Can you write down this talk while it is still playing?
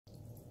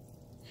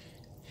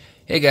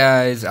Hey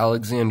guys,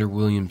 Alexander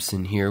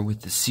Williamson here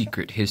with the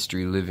secret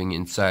history living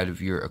inside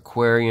of your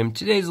aquarium.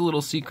 Today's a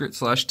little secret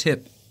slash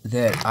tip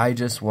that I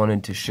just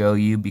wanted to show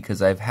you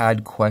because I've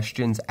had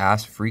questions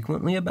asked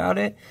frequently about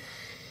it.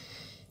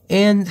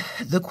 And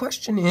the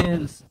question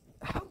is,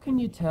 how can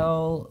you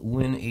tell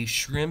when a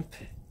shrimp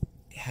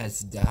has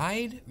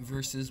died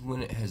versus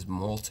when it has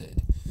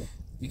molted?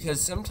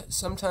 Because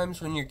sometimes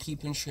when you're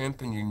keeping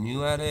shrimp and you're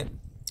new at it,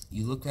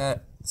 you look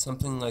at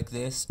something like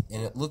this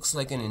and it looks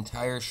like an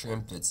entire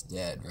shrimp that's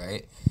dead,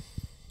 right?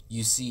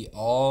 You see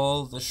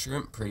all the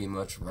shrimp pretty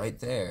much right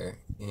there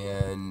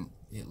and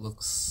it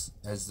looks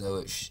as though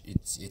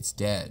it's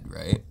dead,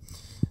 right?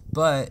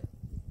 But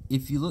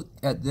if you look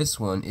at this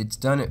one, it's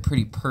done it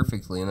pretty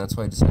perfectly, and that's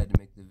why I decided to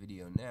make the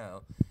video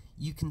now.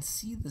 You can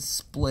see the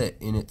split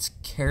in its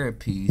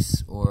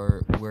carapace,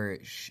 or where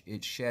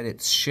it shed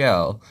its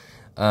shell,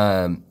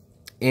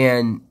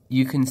 and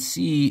you can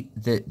see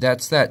that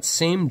that's that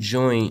same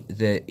joint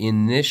that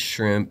in this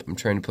shrimp, I'm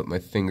trying to put my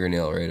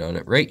fingernail right on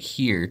it, right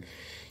here,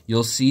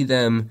 you'll see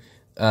them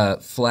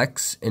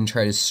flex and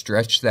try to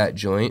stretch that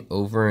joint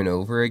over and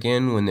over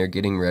again when they're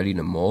getting ready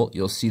to molt.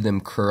 You'll see them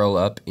curl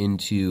up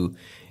into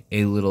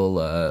a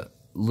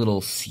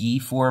little C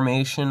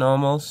formation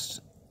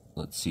almost.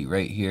 Let's see,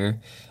 right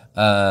here.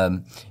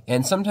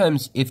 And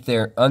sometimes if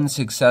they're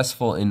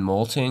unsuccessful in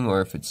molting,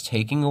 or if it's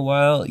taking a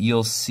while,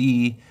 you'll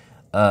see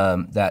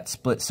that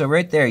split. So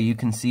right there you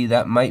can see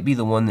that might be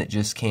the one that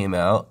just came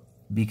out,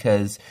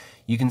 because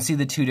you can see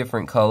the two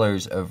different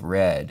colors of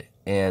red,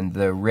 and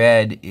the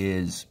red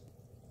is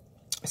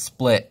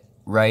split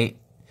right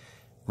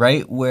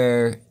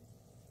where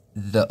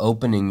the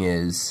opening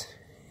is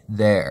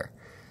there.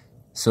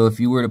 So if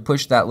you were to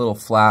push that little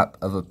flap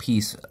of a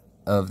piece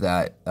of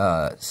that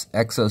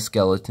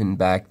exoskeleton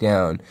back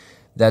down,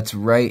 that's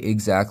right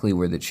exactly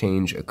where the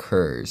change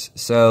occurs.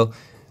 So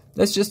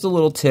that's just a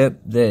little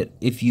tip, that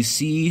if you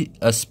see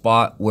a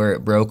spot where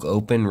it broke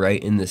open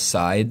right in the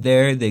side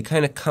there, they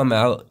kind of come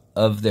out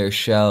of their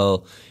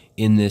shell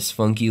in this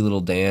funky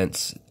little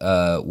dance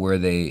where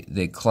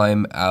they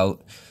climb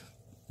out.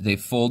 They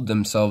fold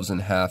themselves in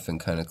half and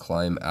kind of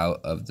climb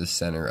out of the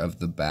center of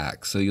the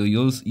back. So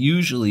you'll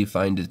usually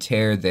find a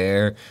tear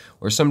there,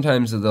 or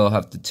sometimes they'll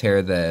have to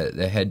tear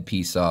the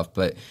headpiece off,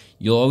 but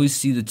you'll always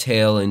see the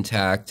tail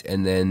intact,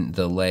 and then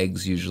the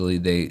legs, usually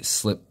they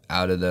slip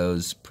out of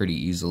those pretty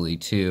easily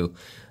too,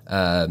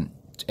 and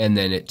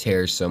then it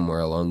tears somewhere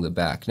along the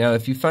back. Now,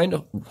 if you find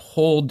a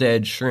whole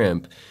dead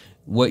shrimp,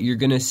 what you're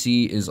going to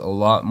see is a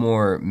lot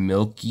more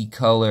milky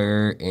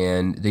color,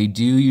 and they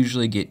do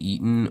usually get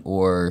eaten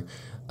or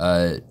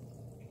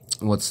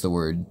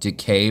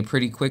decay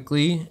pretty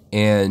quickly.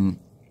 And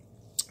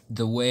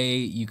the way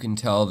you can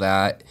tell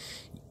that,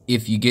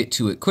 if you get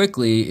to it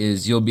quickly,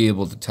 is you'll be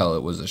able to tell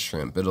it was a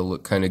shrimp. It'll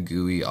look kind of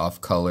gooey, off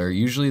color.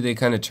 Usually they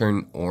kind of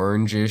turn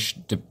orangish,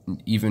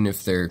 even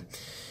if they're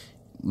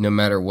no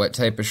matter what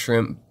type of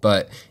shrimp.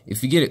 But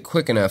if you get it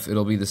quick enough,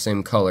 it'll be the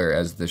same color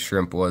as the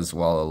shrimp was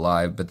while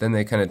alive, but then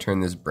they kind of turn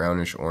this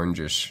brownish,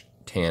 orangish,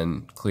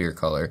 tan, clear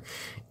color.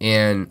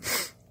 And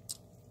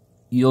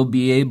you'll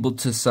be able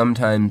to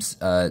sometimes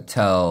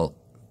tell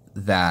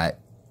that.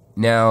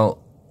 Now,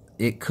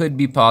 it could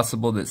be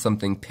possible that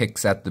something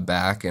picks at the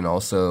back, and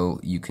also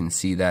you can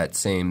see that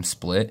same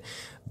split,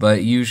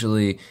 but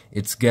usually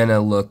it's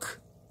gonna look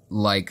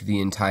like the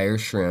entire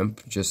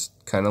shrimp, just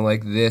kind of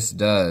like this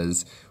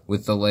does,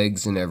 with the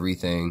legs and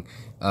everything,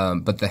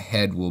 but the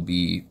head will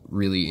be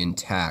really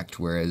intact,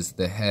 whereas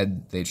the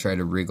head they try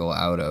to wriggle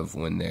out of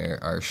when they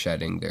are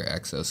shedding their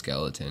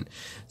exoskeleton.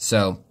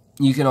 So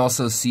you can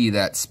also see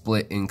that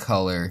split in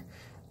color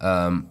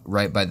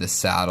right by the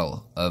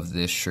saddle of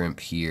this shrimp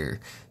here.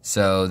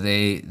 So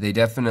they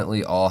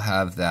definitely all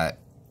have that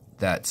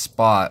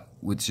spot,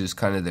 which is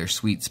kind of their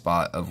sweet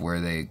spot of where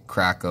they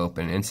crack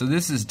open. And so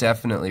this is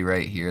definitely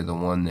right here, the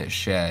one that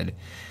shed,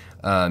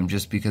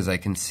 just because I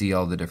can see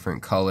all the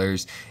different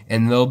colors.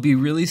 And they'll be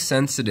really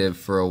sensitive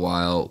for a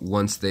while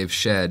once they've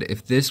shed.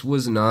 If this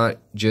was not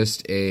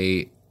just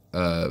a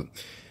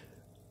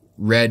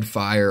red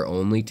fire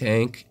only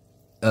tank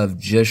of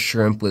just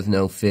shrimp with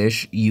no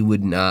fish, you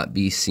would not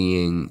be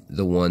seeing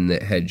the one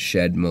that had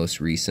shed most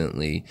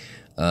recently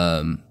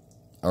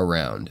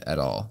around at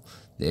all.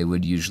 They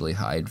would usually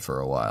hide for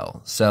a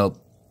while. So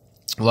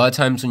a lot of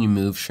times when you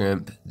move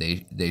shrimp,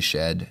 they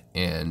shed,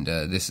 and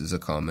this is a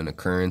common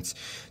occurrence.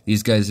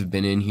 These guys have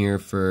been in here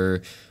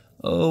for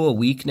a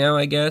week now,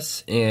 I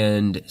guess,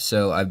 and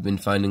so I've been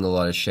finding a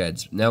lot of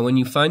sheds. Now, when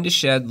you find a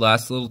shed,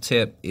 last little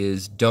tip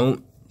is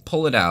don't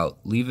pull it out,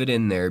 leave it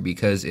in there,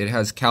 because it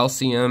has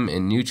calcium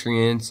and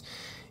nutrients.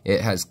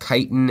 It has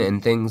chitin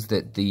and things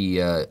that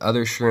the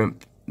other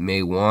shrimp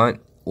may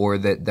want, or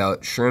that the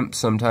shrimp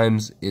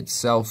sometimes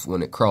itself,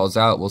 when it crawls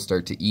out, will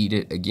start to eat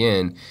it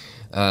again,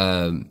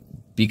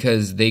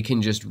 because they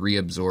can just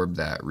reabsorb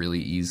that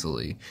really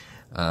easily.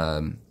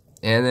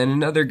 And then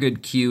another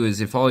good cue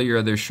is if all your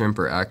other shrimp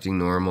are acting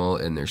normal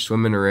and they're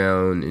swimming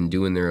around and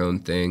doing their own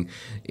thing,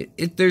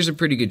 there's a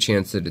pretty good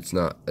chance that it's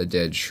not a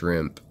dead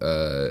shrimp.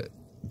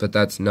 but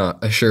that's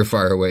not a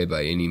surefire way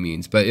by any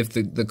means. But if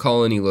the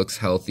colony looks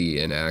healthy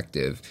and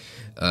active,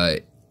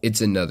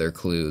 it's another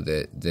clue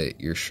that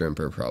your shrimp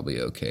are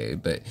probably okay.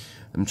 But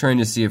I'm trying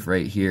to see if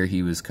right here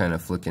he was kind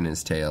of flicking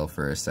his tail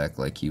for a sec,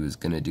 like he was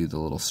going to do the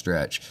little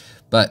stretch.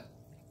 But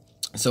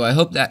so I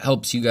hope that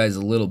helps you guys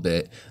a little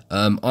bit.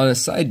 On a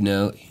side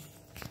note,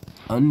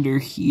 under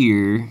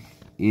here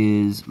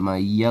is my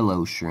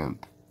yellow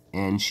shrimp,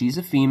 and she's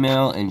a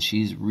female and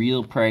she's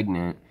real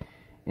pregnant.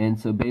 And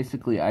so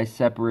basically I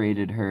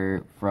separated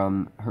her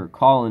from her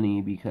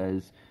colony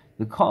because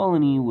the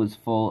colony was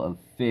full of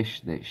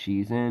fish that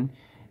she's in.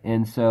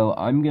 And so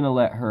I'm going to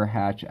let her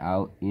hatch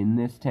out in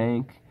this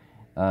tank.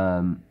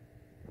 And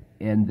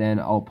then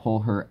I'll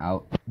pull her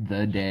out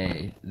the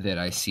day that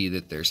I see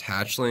that there's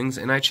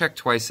hatchlings. And I check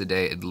twice a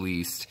day at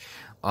least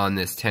on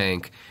this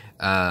tank.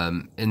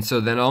 And so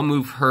then I'll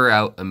move her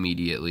out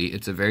immediately.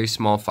 It's a very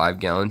small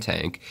 5-gallon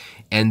tank.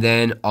 And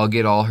then I'll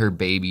get all her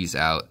babies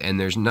out. And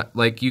there's not,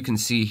 like you can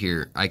see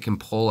here, I can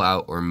pull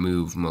out or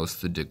move most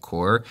of the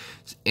decor.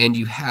 And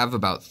you have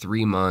about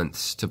 3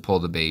 months to pull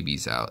the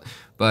babies out.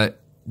 But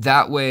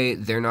that way,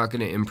 they're not going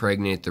to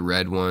impregnate the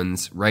red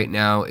ones. Right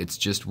now, it's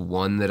just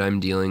one that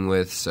I'm dealing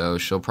with. So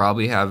she'll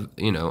probably have,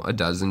 you know, a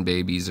dozen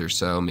babies or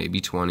so,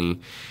 maybe 20.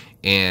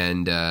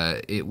 And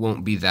it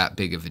won't be that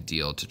big of a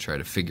deal to try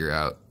to figure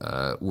out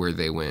where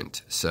they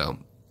went. So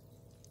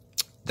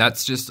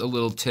that's just a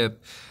little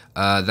tip.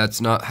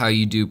 That's not how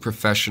you do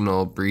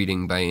professional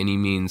breeding by any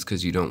means,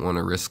 because you don't want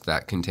to risk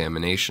that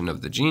contamination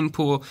of the gene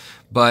pool,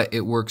 but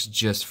it works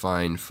just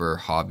fine for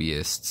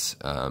hobbyists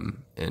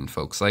and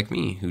folks like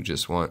me who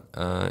just want,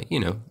 you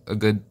know, a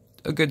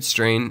good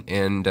strain,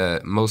 and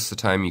most of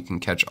the time you can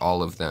catch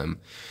all of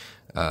them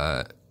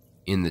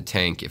in the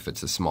tank if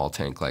it's a small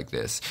tank like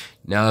this.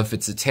 Now, if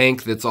it's a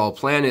tank that's all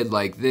planted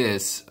like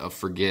this,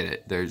 forget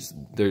it.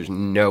 There's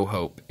no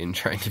hope in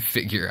trying to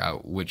figure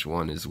out which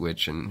one is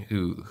which and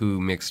who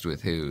mixed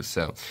with who.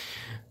 So,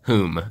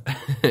 whom.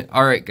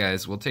 All right,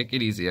 guys. Well, take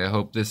it easy. I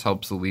hope this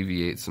helps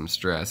alleviate some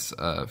stress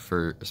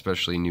for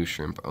especially new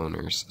shrimp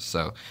owners.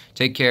 So,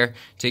 take care.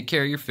 Take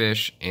care of your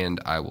fish, and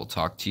I will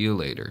talk to you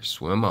later.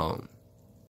 Swim on.